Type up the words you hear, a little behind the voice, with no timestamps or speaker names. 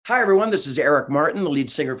Hi, everyone. This is Eric Martin, the lead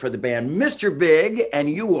singer for the band Mr. Big, and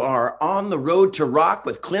you are on the road to rock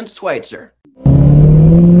with Clint Schweitzer.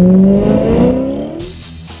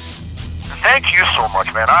 Thank you so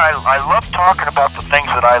much, man. I love talking about the things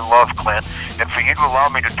that I love, Clint, and for you to allow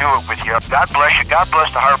me to do it with you. God bless you. God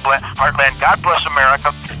bless the Heartland. God bless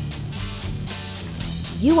America.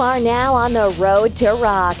 You are now on the road to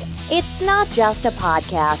rock. It's not just a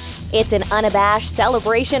podcast. It's an unabashed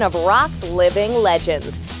celebration of rock's living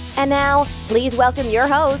legends. And now, please welcome your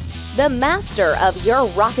host, the master of your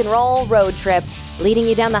rock and roll road trip, leading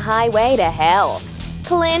you down the highway to hell,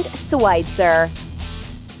 Clint Schweitzer.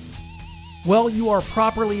 Well, you are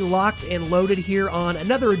properly locked and loaded here on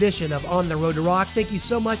another edition of On the Road to Rock. Thank you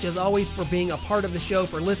so much, as always, for being a part of the show,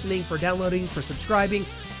 for listening, for downloading, for subscribing,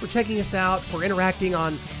 for checking us out, for interacting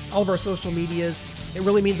on all of our social medias. It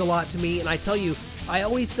really means a lot to me, and I tell you, I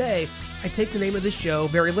always say I take the name of this show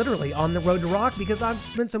very literally, On the Road to Rock, because I've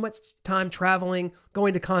spent so much time traveling,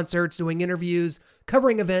 going to concerts, doing interviews,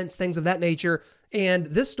 covering events, things of that nature, and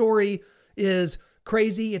this story is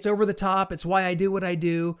crazy, it's over the top, it's why I do what I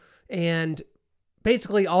do, and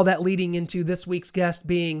basically all that leading into this week's guest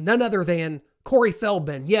being none other than Corey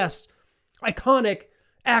Feldman. Yes, iconic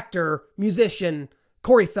actor, musician,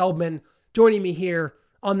 Corey Feldman, joining me here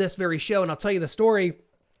on this very show, and I'll tell you the story.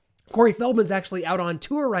 Corey Feldman's actually out on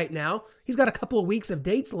tour right now. He's got a couple of weeks of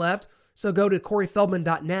dates left, so go to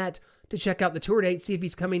coreyfeldman.net to check out the tour dates, see if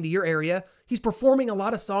he's coming to your area. He's performing a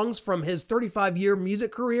lot of songs from his 35-year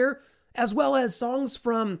music career, as well as songs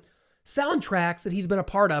from soundtracks that he's been a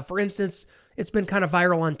part of. For instance, it's been kind of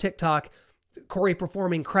viral on TikTok, Corey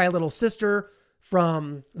performing Cry Little Sister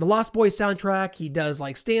from the Lost Boys soundtrack. He does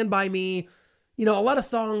like Stand By Me, a lot of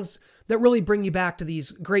songs that really bring you back to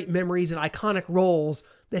these great memories and iconic roles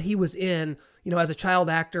that he was in, as a child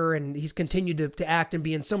actor, and he's continued to act and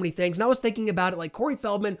be in so many things. And I was thinking about it, like Corey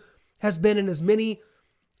Feldman has been in as many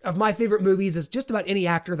of my favorite movies as just about any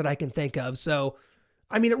actor that I can think of. So,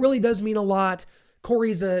 it really does mean a lot.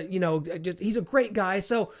 Corey's he's a great guy.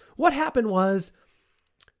 So what happened was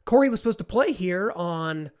Corey was supposed to play here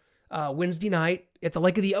on Wednesday night at the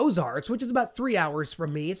Lake of the Ozarks, which is about 3 hours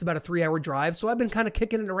from me. It's about a 3-hour drive. So I've been kind of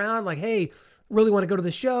kicking it around like, hey, really want to go to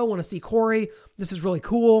the show, want to see Corey. This is really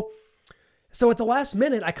cool. So at the last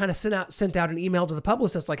minute, I kind of sent out an email to the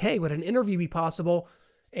publicist like, hey, would an interview be possible?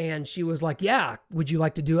 And she was like, yeah, would you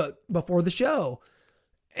like to do it before the show?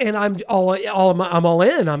 And I'm all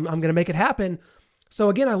in. I'm going to make it happen. So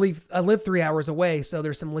again, I live 3 hours away. So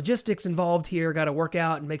there's some logistics involved here. Got to work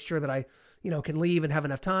out and make sure that I, can leave and have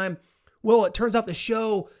enough time. Well, it turns out the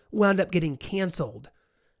show wound up getting canceled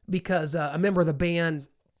because a member of the band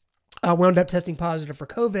wound up testing positive for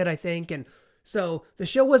COVID, I think. And so the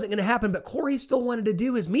show wasn't going to happen, but Corey still wanted to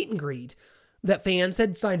do his meet and greet that fans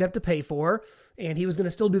had signed up to pay for. And he was going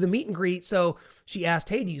to still do the meet and greet. So she asked,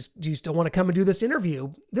 hey, do you still want to come and do this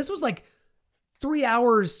interview? This was like 3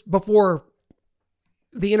 hours before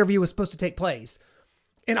the interview was supposed to take place.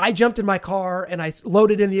 And I jumped in my car and I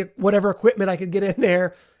loaded in the whatever equipment I could get in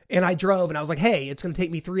there. And I drove and I was like, hey, it's going to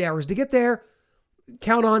take me 3 hours to get there.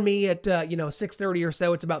 Count on me at 6:30 or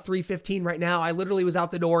so. It's about 3:15 right now. I literally was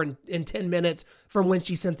out the door in 10 minutes from when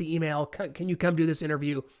she sent the email. Can you come do this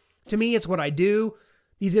interview? To me, it's what I do.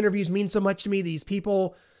 These interviews mean so much to me. These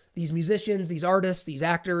people, these musicians, these artists, these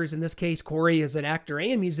actors. In this case, Corey is an actor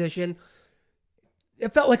and musician.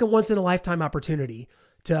 It felt like a once-in-a-lifetime opportunity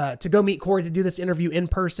to go meet Corey, to do this interview in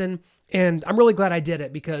person. And I'm really glad I did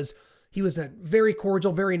it because he was a very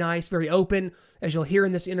cordial, very nice, very open, as you'll hear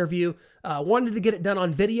in this interview. Wanted to get it done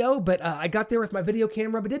on video, but I got there with my video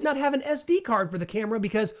camera, but did not have an SD card for the camera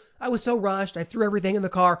because I was so rushed. I threw everything in the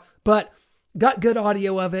car, but got good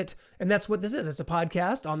audio of it. And that's what this is. It's a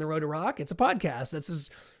podcast, On the Road to Rock. It's a podcast. This is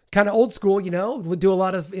kind of old school, do a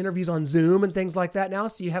lot of interviews on Zoom and things like that now.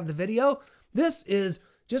 So you have the video. This is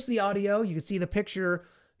just the audio. You can see the picture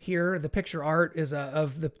here. The picture art is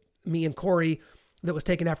of me and Corey that was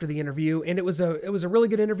taken after the interview. And it was a really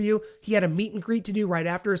good interview. He had a meet and greet to do right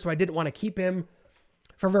after, so I didn't want to keep him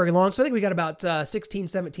for very long. So I think we got about 16,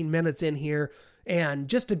 17 minutes in here. And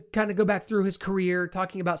just to kind of go back through his career,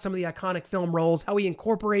 talking about some of the iconic film roles, how he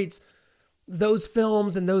incorporates those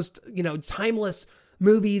films and those, timeless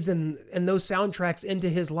movies and those soundtracks into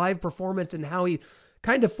his live performance, and how he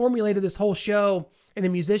kind of formulated this whole show and the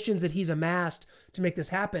musicians that he's amassed to make this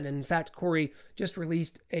happen. And in fact, Corey just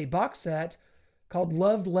released a box set called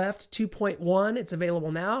Love Left 2.1. It's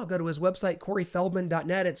available now. Go to his website,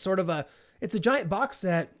 coreyfeldman.net. It's a giant box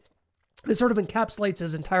set this sort of encapsulates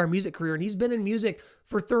his entire music career. And he's been in music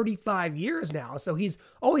for 35 years now. So he's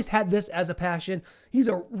always had this as a passion. He's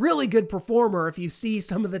a really good performer. If you see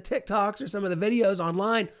some of the TikToks or some of the videos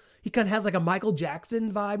online, he kind of has like a Michael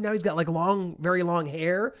Jackson vibe now. He's got like long, very long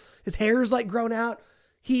hair. His hair is like grown out.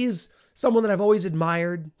 He's someone that I've always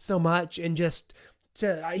admired so much, and just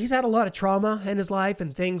he's had a lot of trauma in his life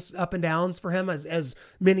and things up and downs for him, as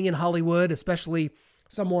many in Hollywood, especially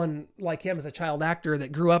someone like him as a child actor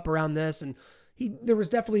that grew up around this. And there was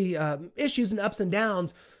definitely issues and ups and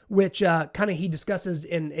downs, which kind of he discusses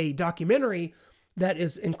in a documentary that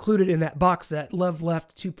is included in that box set, Love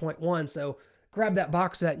Left 2.1. So grab that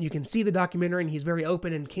box set and you can see the documentary, and he's very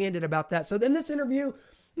open and candid about that. So in this interview,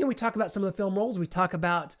 we talk about some of the film roles. We talk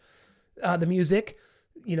about the music,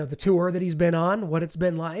 the tour that he's been on, what it's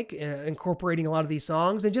been like, incorporating a lot of these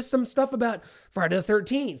songs, and just some stuff about Friday the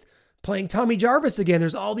 13th, playing Tommy Jarvis again.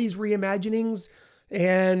 There's all these reimaginings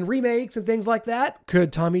and remakes and things like that.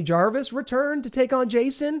 Could Tommy Jarvis return to take on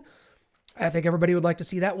Jason? I think everybody would like to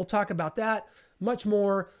see that. We'll talk about that much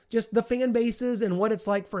more, just the fan bases and what it's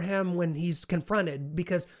like for him when he's confronted,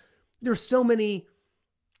 because there's so many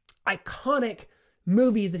iconic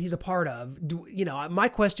movies that he's a part of. My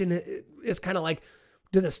question is kind of like,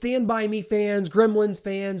 do the Stand By Me fans, Gremlins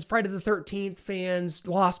fans, Friday the 13th fans,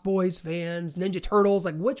 Lost Boys fans, Ninja Turtles,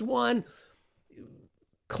 like which one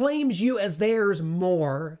claims you as theirs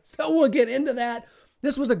more? So we'll get into that.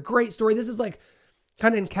 This was a great story. This is like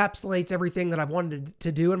kind of encapsulates everything that I've wanted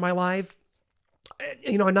to do in my life.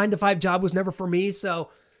 A 9-to-5 job was never for me. So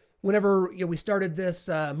whenever we started this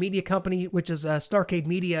media company, which is Starcade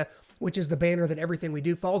Media, which is the banner that everything we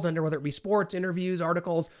do falls under, whether it be sports, interviews,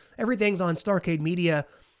 articles, everything's on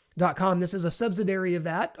StarcadeMedia.com. This is a subsidiary of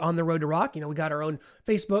that, On the Road to Rock. We got our own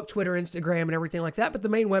Facebook, Twitter, Instagram, and everything like that. But the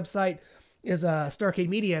main website is Starcade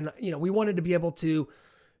Media. And, we wanted to be able to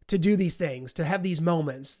do these things, to have these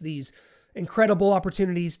moments, these incredible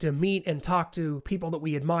opportunities to meet and talk to people that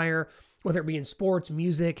we admire, whether it be in sports,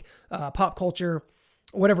 music, pop culture,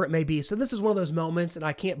 whatever it may be. So this is one of those moments, and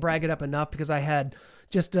I can't brag it up enough because I had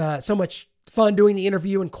just so much fun doing the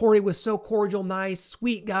interview, and Corey was so cordial, nice,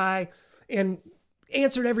 sweet guy, and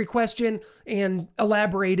answered every question and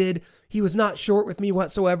elaborated. He was not short with me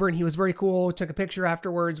whatsoever, and he was very cool. We took a picture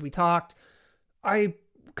afterwards. We talked. I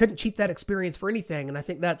couldn't cheat that experience for anything, and I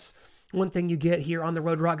think that's one thing you get here on the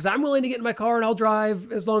Road to Rock, because I'm willing to get in my car and I'll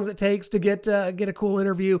drive as long as it takes to get a cool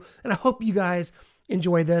interview, and I hope you guys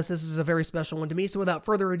enjoy this. This is a very special one to me. So without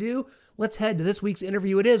further ado, let's head to this week's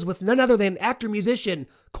interview. It is with none other than actor-musician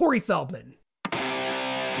Corey Feldman.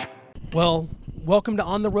 Well, welcome to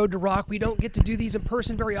On the Road to Rock. We don't get to do these in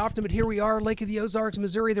person very often, but here we are, Lake of the Ozarks,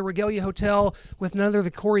 Missouri, the Regalia Hotel, with none other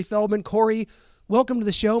than Corey Feldman. Corey, welcome to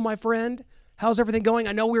the show, my friend. How's everything going?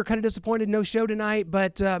 I know we were kind of disappointed, no show tonight,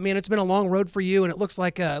 but man, it's been a long road for you, and it looks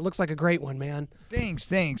like a great one, man. Thanks.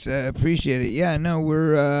 Appreciate it. Yeah, no,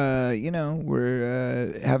 we're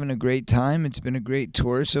having a great time. It's been a great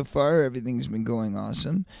tour so far. Everything's been going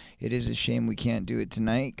awesome. It is a shame we can't do it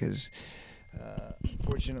tonight because,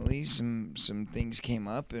 unfortunately, some things came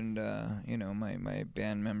up, and my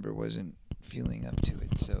band member wasn't feeling up to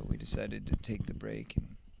it, so we decided to take the break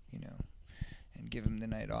and give him the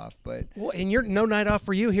night off. But and you're no night off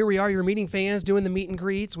for you. Here we are. You're meeting fans, doing the meet and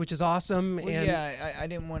greets, which is awesome. Well, yeah, I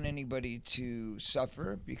didn't want anybody to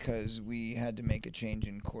suffer because we had to make a change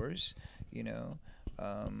in course.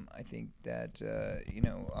 I think that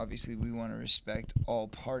obviously we want to respect all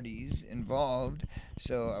parties involved.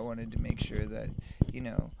 So I wanted to make sure that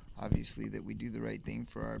obviously that we do the right thing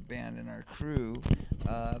for our band and our crew,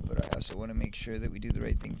 but I also want to make sure that we do the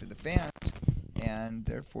right thing for the fans. And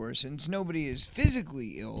therefore, since nobody is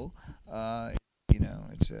physically ill,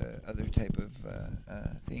 it's a other type of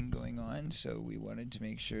thing going on. So we wanted to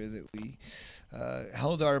make sure that we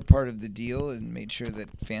held our part of the deal and made sure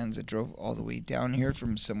that fans that drove all the way down here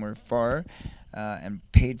from somewhere far and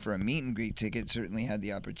paid for a meet and greet ticket certainly had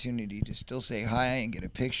the opportunity to still say hi and get a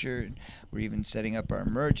picture. And we're even setting up our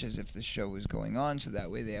merch as if the show was going on, so that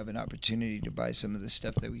way they have an opportunity to buy some of the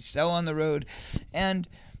stuff that we sell on the road. And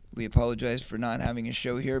we apologize for not having a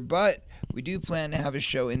show here, but we do plan to have a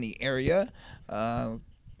show in the area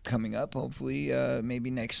coming up, hopefully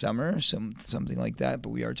maybe next summer, something like that. But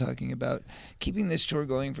we are talking about keeping this tour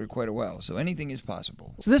going for quite a while, so anything is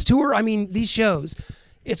possible. So this tour, these shows,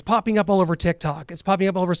 it's popping up all over TikTok. It's popping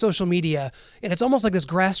up all over social media, and it's almost like this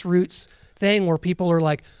grassroots thing where people are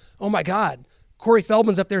like, oh my God, Corey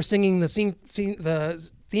Feldman's up there singing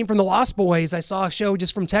the theme from the Lost Boys. I saw a show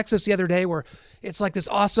just from Texas the other day where it's like this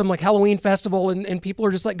awesome like Halloween festival and people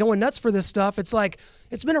are just like going nuts for this stuff. It's like,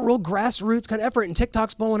 it's been a real grassroots kind of effort, and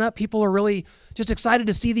TikTok's blowing up. People are really just excited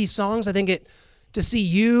to see these songs. I think to see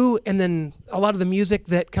you and then a lot of the music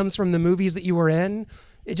that comes from the movies that you were in,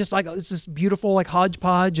 it just like, it's this beautiful like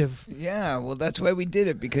hodgepodge of. Yeah, well, that's why we did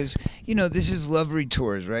it, because, this is Love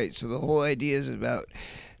Retours, right? So the whole idea is about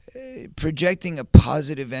projecting a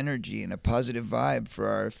positive energy and a positive vibe for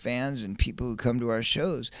our fans and people who come to our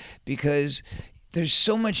shows, because there's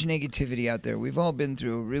so much negativity out there. We've all been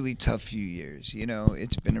through a really tough few years.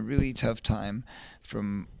 It's been a really tough time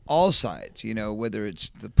from all sides, whether it's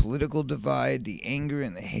the political divide, the anger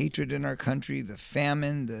and the hatred in our country, the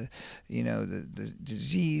famine, the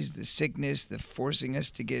disease, the sickness, the forcing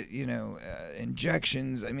us to get,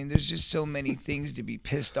 injections. I mean, there's just so many things to be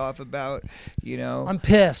pissed off about, I'm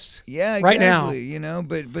pissed. Yeah, exactly. Right now.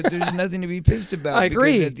 But there's nothing to be pissed about. I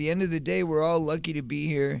agree. Because at the end of the day, we're all lucky to be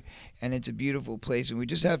here, and it's a beautiful place, and we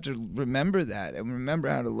just have to remember that and remember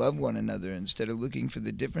how to love one another instead of looking for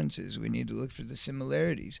the differences. We need to look for the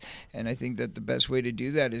similarities. And I think that the best way to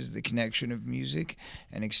do that is the connection of music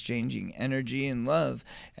and exchanging energy and love.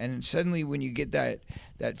 And suddenly when you get that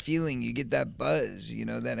feeling, you get that buzz,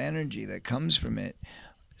 that energy that comes from it,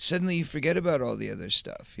 suddenly you forget about all the other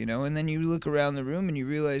stuff, and then you look around the room and you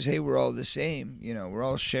realize, hey, we're all the same, we're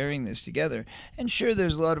all sharing this together. And sure,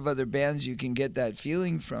 there's a lot of other bands you can get that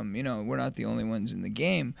feeling from, we're not the only ones in the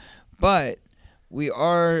game, but we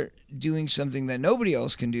are doing something that nobody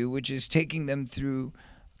else can do, which is taking them through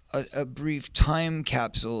a brief time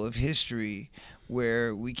capsule of history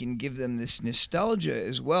where we can give them this nostalgia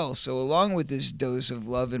as well. So along with this dose of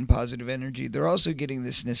love and positive energy, they're also getting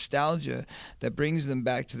this nostalgia that brings them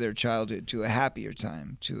back to their childhood, to a happier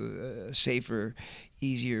time, to a safer,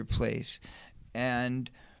 easier place.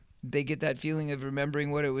 And they get that feeling of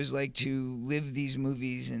remembering what it was like to live these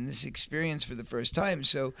movies and this experience for the first time.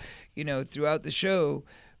 So, throughout the show,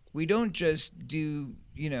 we don't just do,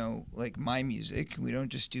 like my music. We don't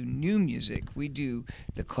just do new music. We do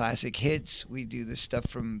the classic hits. We do the stuff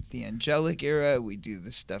from the angelic era. We do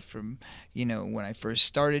the stuff from, when I first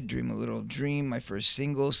started, Dream a Little Dream, my first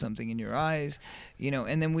single, Something in Your Eyes,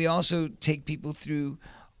 and then we also take people through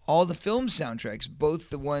all the film soundtracks, both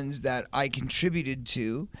the ones that I contributed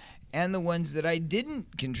to and the ones that I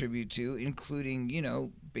didn't contribute to, including,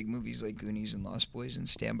 big movies like Goonies and Lost Boys and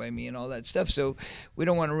Stand By Me and all that stuff. So we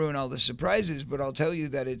don't want to ruin all the surprises, but I'll tell you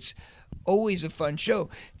that it's always a fun show.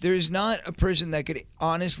 There's not a person that could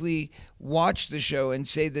honestly watch the show and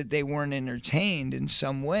say that they weren't entertained in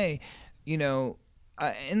some way. In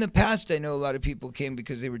the past, I know a lot of people came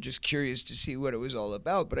because they were just curious to see what it was all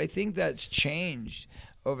about, but I think that's changed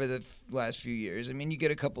over the last few years. I mean, you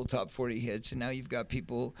get a couple top 40 hits, and now you've got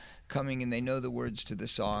people coming and they know the words to the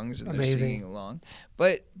songs and they're singing along.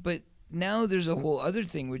 But now there's a whole other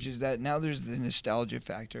thing, which is that now there's the nostalgia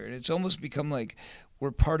factor, and it's almost become like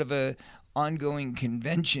we're part of a ongoing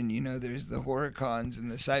convention. There's the horror cons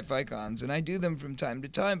and the sci-fi cons, and I do them from time to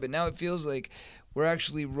time, but now it feels like we're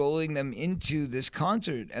actually rolling them into this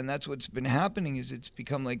concert, and that's what's been happening. Is it's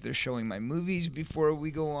become like they're showing my movies before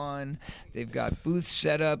we go on. They've got booths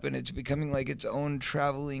set up, and it's becoming like its own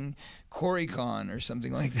traveling CoreyCon or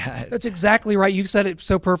something like that. That's exactly right. You said it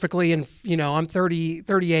so perfectly, and I'm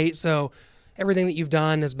 38, so everything that you've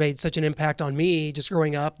done has made such an impact on me just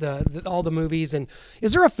growing up, all the movies. And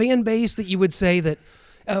is there a fan base that you would say that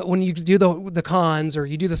when you do the cons or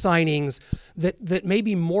you do the signings that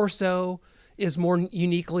maybe more so is more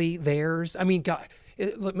uniquely theirs? I mean, God,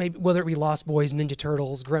 maybe whether it be Lost Boys, Ninja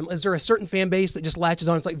Turtles, Gremlins, is there a certain fan base that just latches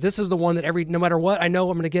on? It's like, this is the one that no matter what, I know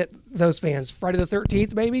I'm going to get those fans. Friday the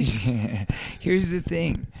 13th, maybe? Here's the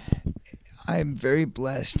thing. I'm very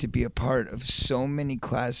blessed to be a part of so many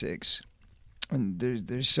classics. And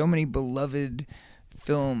there's so many beloved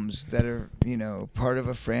films that are, part of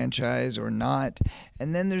a franchise or not.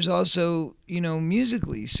 And then there's also,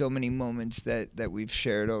 musically, so many moments that we've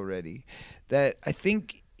shared already that I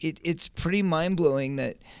think it's pretty mind-blowing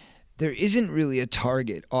that there isn't really a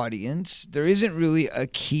target audience. There isn't really a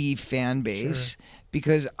key fan base. Sure.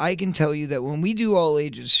 Because I can tell you that when we do all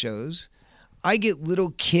ages shows, I get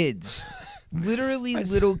little kids, literally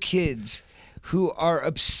little kids who are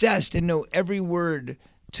obsessed and know every word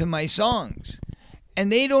to my songs. And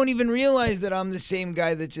they don't even realize that I'm the same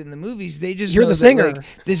guy that's in the movies. They just You're know the that, singer.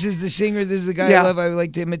 Like, this is the singer. This is the guy I love. I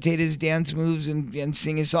like to imitate his dance moves and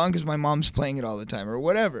sing his song because my mom's playing it all the time or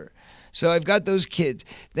whatever. So I've got those kids.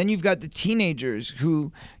 Then you've got the teenagers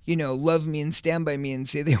who, love me and stand by me and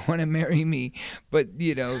say they want to marry me, but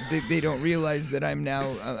they don't realize that I'm now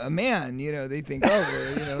a man. They think,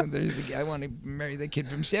 I want to marry the kid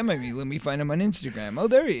from Stand By Me. Let me find him on Instagram. Oh,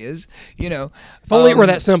 there he is. If only it were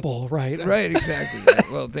that simple, right? Right, exactly.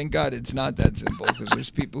 Right. Well, thank God it's not that simple, because there's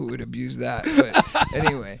people who would abuse that. But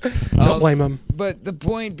anyway, don't blame them. But the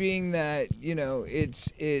point being that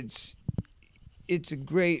it's a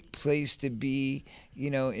great place to be,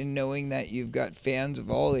 in knowing that you've got fans of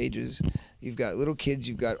all ages. You've got little kids,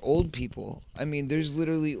 you've got old people. I mean, there's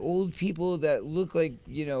literally old people that look like,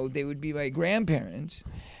 they would be my grandparents.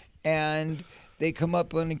 And they come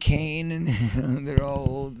up on a cane and they're all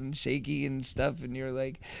old and shaky and stuff. And you're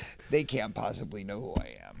like, they can't possibly know who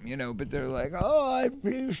I am, but they're like, oh, I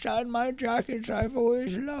please sign my jackets. I've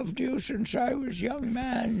always loved you since I was a young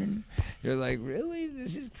man. And you're like, really?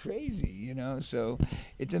 This is crazy, So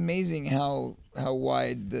it's amazing how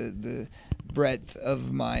wide the breadth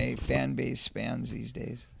of my fan base spans these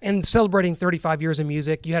days. And celebrating 35 years of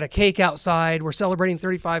music, you had a cake outside. We're celebrating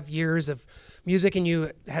 35 years of music, and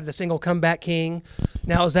you had the single Comeback King.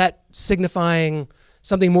 Now, is that signifying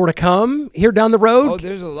something more to come here down the road? Oh,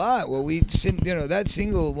 there's a lot. Well, that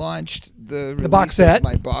single launched the box set, of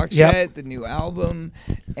my box set, the new album,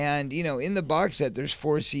 and in the box set there's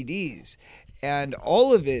 4 CDs. And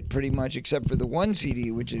all of it, pretty much, except for the one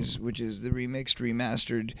CD, which is the remixed,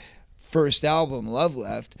 remastered first album, Love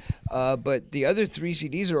Left, but the other 3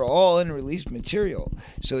 CDs are all unreleased material.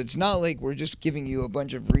 So it's not like we're just giving you a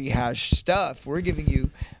bunch of rehashed stuff. We're giving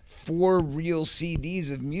you 4 real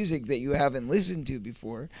CDs of music that you haven't listened to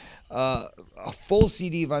before, a full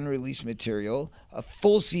CD of unreleased material, a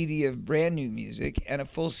full CD of brand new music, and a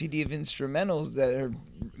full CD of instrumentals that are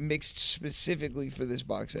mixed specifically for this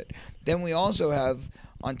box set. Then we also have,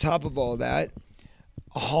 on top of all that,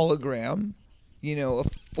 a hologram, a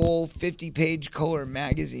full 50-page color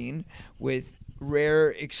magazine with rare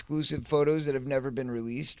exclusive photos that have never been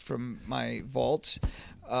released from my vaults.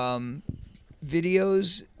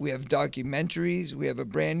 Videos, we have documentaries, we have a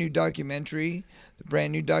brand new documentary,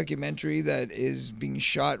 that is being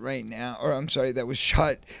shot right now, that was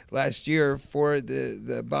shot last year for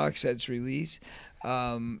the box set's release.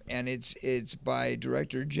 And it's by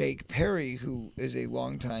director Jake Perry, who is a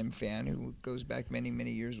longtime fan who goes back many,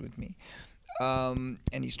 many years with me. And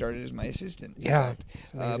he started as my assistant. Yeah,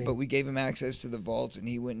 it's amazing. But we gave him access to the vaults, and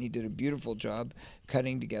he went and he did a beautiful job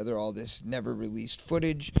cutting together all this never-released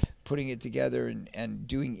footage, putting it together, and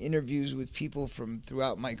doing interviews with people from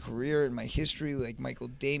throughout my career and my history, like Michael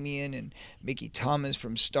Damian and Mickey Thomas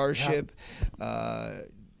from Starship. Yeah.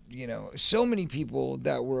 So many people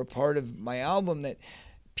that were a part of my album that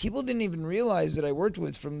people didn't even realize that I worked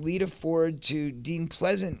with, from Lita Ford to Dean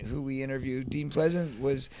Pleasant, who we interviewed. Dean Pleasant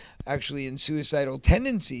was actually in Suicidal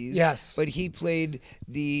Tendencies. Yes. But he played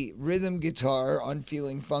the rhythm guitar on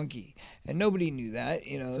Feeling Funky. And nobody knew that.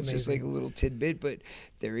 It's just like a little tidbit, but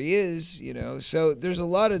there he is, So there's a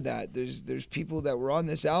lot of that. There's people that were on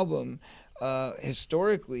this album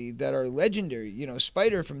historically that are legendary.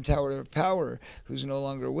 Spider from Tower of Power, who's no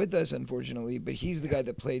longer with us, unfortunately, but he's the guy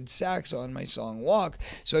that played sax on my song Walk.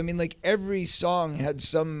 So, every song had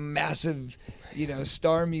some massive,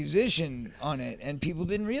 star musician on it, and people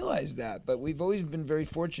didn't realize that. But we've always been very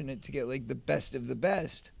fortunate to get, the best of the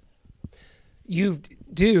best. You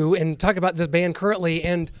do, and talk about this band currently,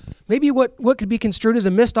 and maybe what could be construed as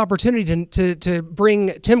a missed opportunity to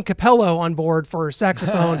bring Tim Capello on board for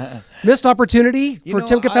saxophone. Missed opportunity for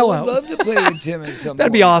Tim Capello. I would love to play with Tim at some point.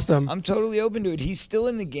 That'd be awesome. I'm totally open to it. He's still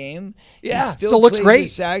in the game. Yeah, he still looks plays great. The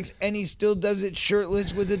sax, and he still does it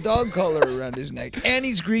shirtless with a dog collar around his neck, and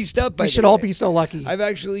he's greased up. We should all be so lucky. I've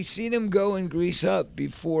actually seen him go and grease up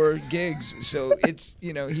before gigs, so it's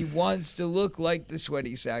he wants to look like the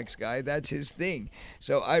sweaty sax guy. That's his thing.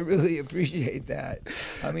 So I really appreciate that.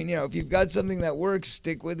 If you've got something that works,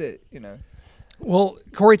 stick with it. Well,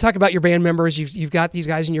 Corey, talk about your band members. You've got these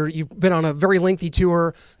guys, and you've been on a very lengthy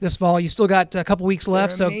tour this fall. You still got a couple weeks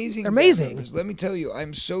left. They're amazing. Let me tell you,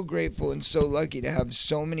 I'm so grateful and so lucky to have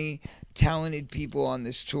so many talented people on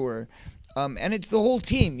this tour. And it's the whole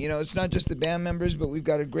team, it's not just the band members, but we've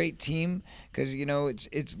got a great team because,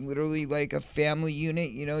 it's literally like a family unit.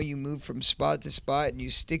 You move from spot to spot and you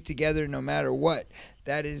stick together no matter what.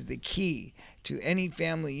 That is the key to any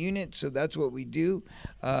family unit. So that's what we do.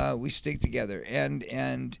 We stick together. And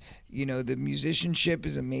the musicianship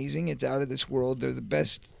is amazing. It's out of this world. They're the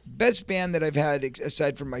best band that I've had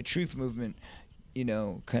aside from my Truth Movement,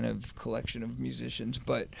 kind of collection of musicians.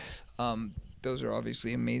 But, those are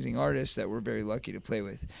obviously amazing artists that we're very lucky to play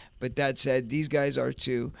with. But that said, these guys are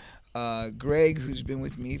too. Greg, who's been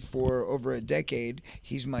with me for over a decade.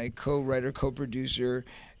 He's my co-writer, co-producer,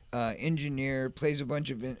 engineer, plays a bunch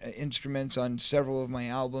of instruments on several of my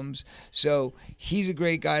albums. So he's a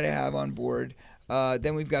great guy to have on board.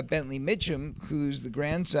 Then we've got Bentley Mitchum, who's the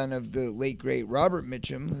grandson of the late, great Robert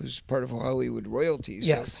Mitchum, who's part of Hollywood royalty. So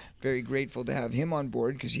Yes. very grateful to have him on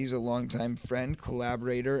board because he's a longtime friend,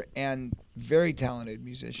 collaborator, and very talented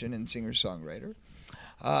musician and singer-songwriter.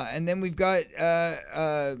 And then we've got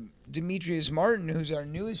Demetrius Martin, who's our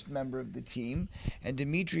newest member of the team. And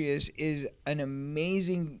Demetrius is an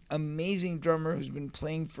amazing, amazing drummer who's been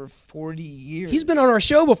playing for 40 years. He's been on our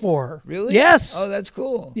show before. Really? Yes. Oh, that's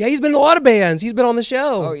cool. Yeah, he's been in a lot of bands. He's been on the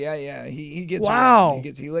show. Oh, yeah. He gets Wow.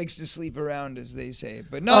 around. He likes to sleep around, as they say.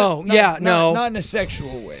 But Oh, yeah, no. Not in a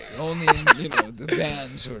sexual way. Only in, the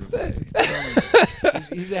band sort of way.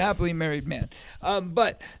 He's a happily married man.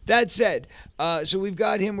 But that said, so we've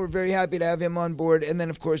got him. We're very happy to have him on board. And then,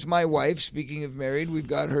 of course, my wife, speaking of married, we've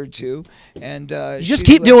got her too. And You just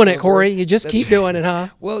keep doing it, Corey. You just keep doing it, huh?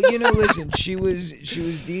 Well, listen, she was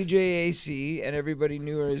DJ AC, and everybody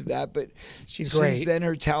knew her as that. But She's since great. then,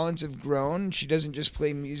 her talents have grown. She doesn't just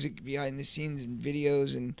play music behind the scenes and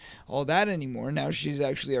videos and all that anymore. Now she's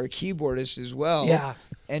actually our keyboardist as well. Yeah.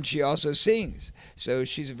 And she also sings. So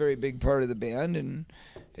she's a very big part of the band, and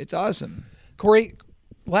it's awesome. Corey,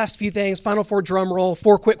 last few things. Final four drum roll.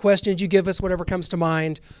 4 quick questions. You give us whatever comes to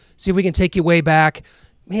mind. See if we can take you way back.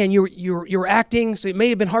 Man, you were acting, so it may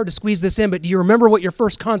have been hard to squeeze this in, but do you remember what your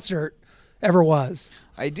first concert ever was?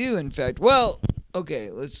 I do, in fact. Well,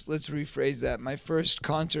 okay, let's rephrase that. My first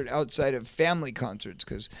concert outside of family concerts,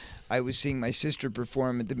 because I was seeing my sister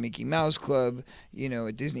perform at the Mickey Mouse Club,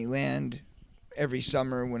 at Disneyland every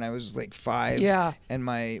summer when I was like 5. Yeah. And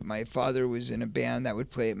my father was in a band that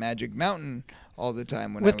would play at Magic Mountain all the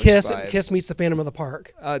time when With I was Kiss, 5. Kiss meets the Phantom of the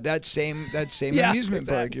Park. That same Yeah, amusement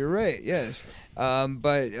park. exactly. You're right. Yes.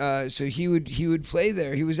 So he would play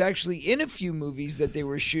there. He was actually in a few movies that they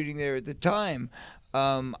were shooting there at the time.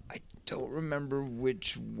 I don't remember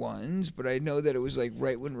which ones, but I know that it was like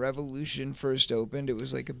right when Revolution first opened. It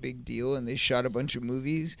was like a big deal, and they shot a bunch of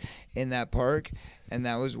movies in that park, and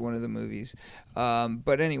that was one of the movies.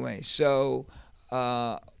 But anyway, so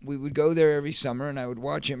we would go there every summer, and I would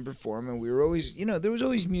watch him perform, and we were always, there was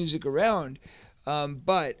always music around.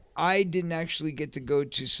 But I didn't actually get to go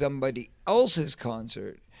to somebody else's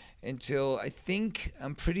concert until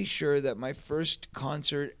I'm pretty sure that my first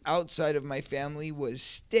concert outside of my family was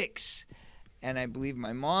Styx. And I believe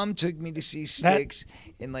my mom took me to see Styx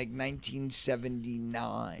in like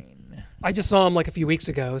 1979. I just saw him like a few weeks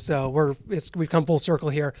ago, so we've come full circle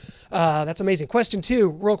here. That's amazing. Question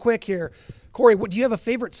 2, real quick here. Corey, do you have a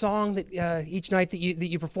favorite song that each night that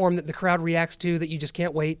you perform that the crowd reacts to that you just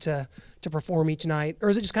can't wait to perform each night? Or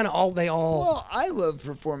is it just kind of all? Well, I love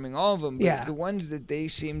performing all of them, but Yeah. the ones that they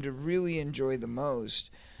seem to really enjoy the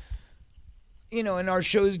most, and our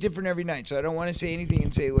show is different every night, so I don't want to say anything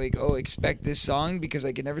and say like, oh, expect this song, because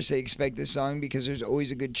I can never say expect this song, because there's always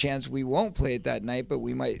a good chance we won't play it that night, but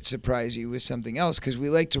we might surprise you with something else, because we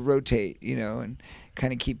like to rotate, and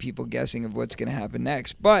kind of keep people guessing of what's going to happen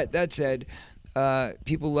next. But that said,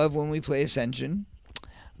 people love when we play Ascension.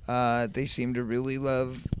 They seem to really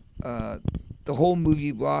love the whole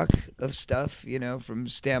movie block of stuff, from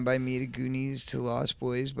Stand By Me to Goonies to Lost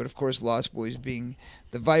Boys, but of course Lost Boys being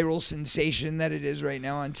the viral sensation that it is right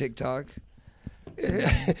now on TikTok.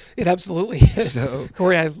 It absolutely is. So-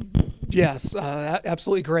 Corey,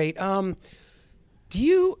 absolutely great. A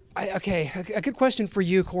good question for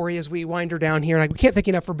you, Corey, as we wind her down here. And we can't thank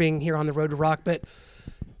you enough for being here on the Road to Rock, but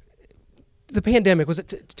the pandemic, was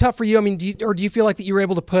it tough for you? I mean, do you feel like that you were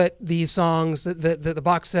able to put these songs, the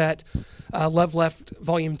box set, Love Left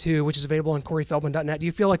Volume 2, which is available on CoreyFeldman.net, do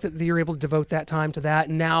you feel like that you're able to devote that time to that?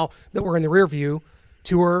 And now that we're in the rear view,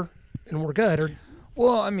 tour and we're good? Or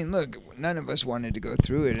Well, I mean, look, none of us wanted to go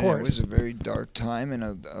through it. Of And it was course. a very dark time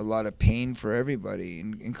and a lot of pain for everybody,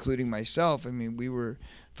 including myself. I mean,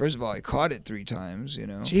 first of all, I caught it 3 times,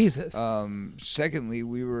 Jesus. Secondly,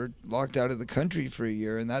 we were locked out of the country for a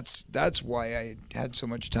year, and that's why I had so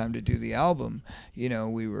much time to do the album.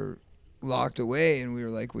 We were locked away, and we were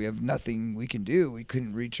like, we have nothing we can do. We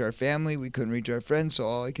couldn't reach our family, we couldn't reach our friends, so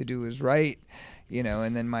all I could do was write.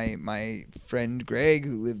 And then my friend Greg,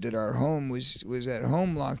 who lived at our home, was at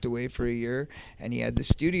home locked away for a year, and he had the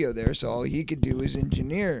studio there, so all he could do was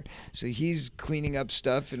engineer. So he's cleaning up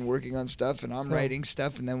stuff and working on stuff, and I'm writing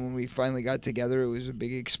stuff, and then when we finally got together, it was a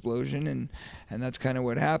big explosion, and that's kind of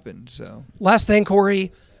what happened. So Last thing,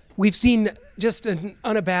 Corey, we've seen just an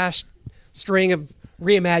unabashed string of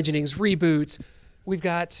reimaginings, reboots, We've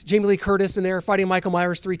got Jamie Lee Curtis in there fighting Michael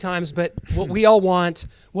Myers 3 times, but what we all want,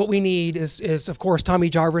 what we need is of course, Tommy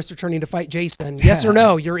Jarvis returning to fight Jason. Yes or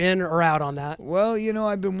no? You're in or out on that? Well,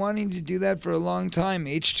 I've been wanting to do that for a long time,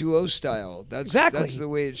 H2O style. That's the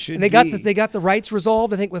way it should and be. They got the rights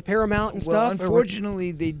resolved, I think, with Paramount and stuff.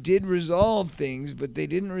 Unfortunately, they did resolve things, but they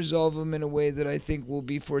didn't resolve them in a way that I think will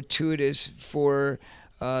be fortuitous for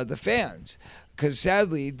the fans. Because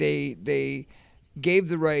sadly, they gave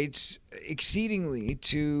the rights exceedingly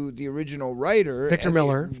to the original writer, Victor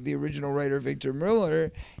Miller. The original writer, Victor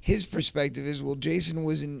Miller. His perspective is, well, Jason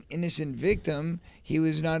was an innocent victim. He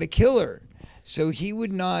was not a killer. So he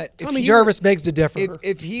would not. Tommy Jarvis begs to differ.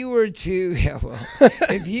 If he were to,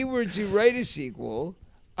 if he were to write a sequel,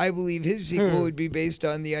 I believe his sequel would be based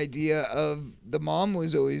on the idea of the mom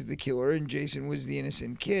was always the killer and Jason was the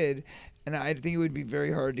innocent kid. And I think it would be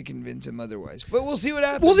very hard to convince him otherwise. But we'll see what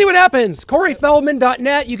happens.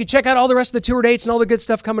 CoreyFeldman.net. You can check out all the rest of the tour dates and all the good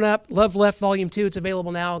stuff coming up. Love Left Volume 2. It's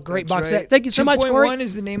available now. Great box set. Thank you so much, Corey. 2.1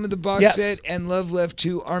 is the name of the box set, and Love Left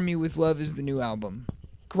 2, Army with Love is the new album.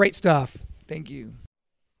 Great stuff. Thank you.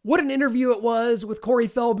 What an interview it was with Corey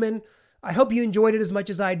Feldman. I hope you enjoyed it as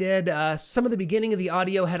much as I did. Some of the beginning of the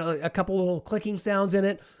audio had a couple little clicking sounds in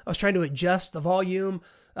it. I was trying to adjust the volume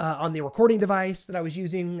on the recording device that I was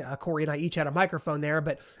using. Corey and I each had a microphone there,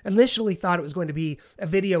 but initially thought it was going to be a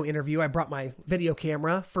video interview. I brought my video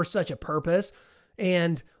camera for such a purpose.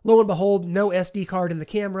 And lo and behold, no SD card in the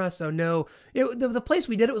camera. So the place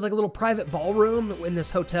we did it was like a little private ballroom in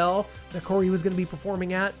this hotel that Corey was going to be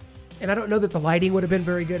performing at. And I don't know that the lighting would have been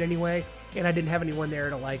very good anyway. And I didn't have anyone there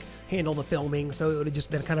to handle the filming. So it would have just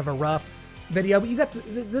been kind of a rough video. But you got,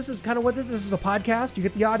 this is kind of what this is a podcast. You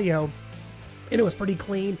get the audio. And it was pretty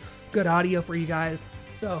clean, good audio for you guys.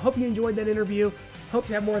 So hope you enjoyed that interview. Hope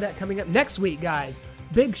to have more of that coming up next week, guys.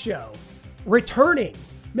 Big Show, returning,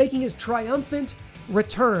 making his triumphant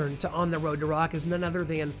return to On the Road to Rock is none other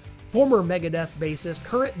than former Megadeth bassist,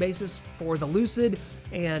 current bassist for The Lucid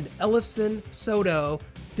and Ellefson Soto,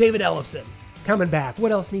 David Ellefson, coming back.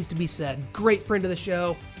 What else needs to be said? Great friend of the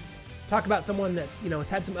show. Talk about someone that has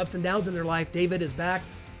had some ups and downs in their life. David is back,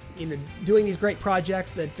 doing these great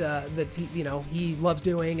projects that he loves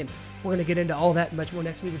doing, and we're going to get into all that and much more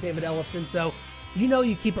next week with David Ellefson. So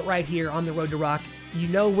you keep it right here on The Road to Rock.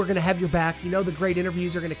 We're going to have your back. The great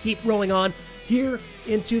interviews are going to keep rolling on here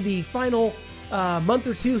into the final month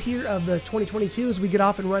or two here of the 2022 as we get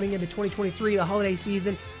off and running into 2023, the holiday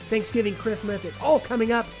season, Thanksgiving, Christmas. It's all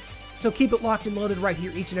coming up. So keep it locked and loaded right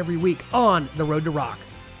here each and every week on The Road to Rock.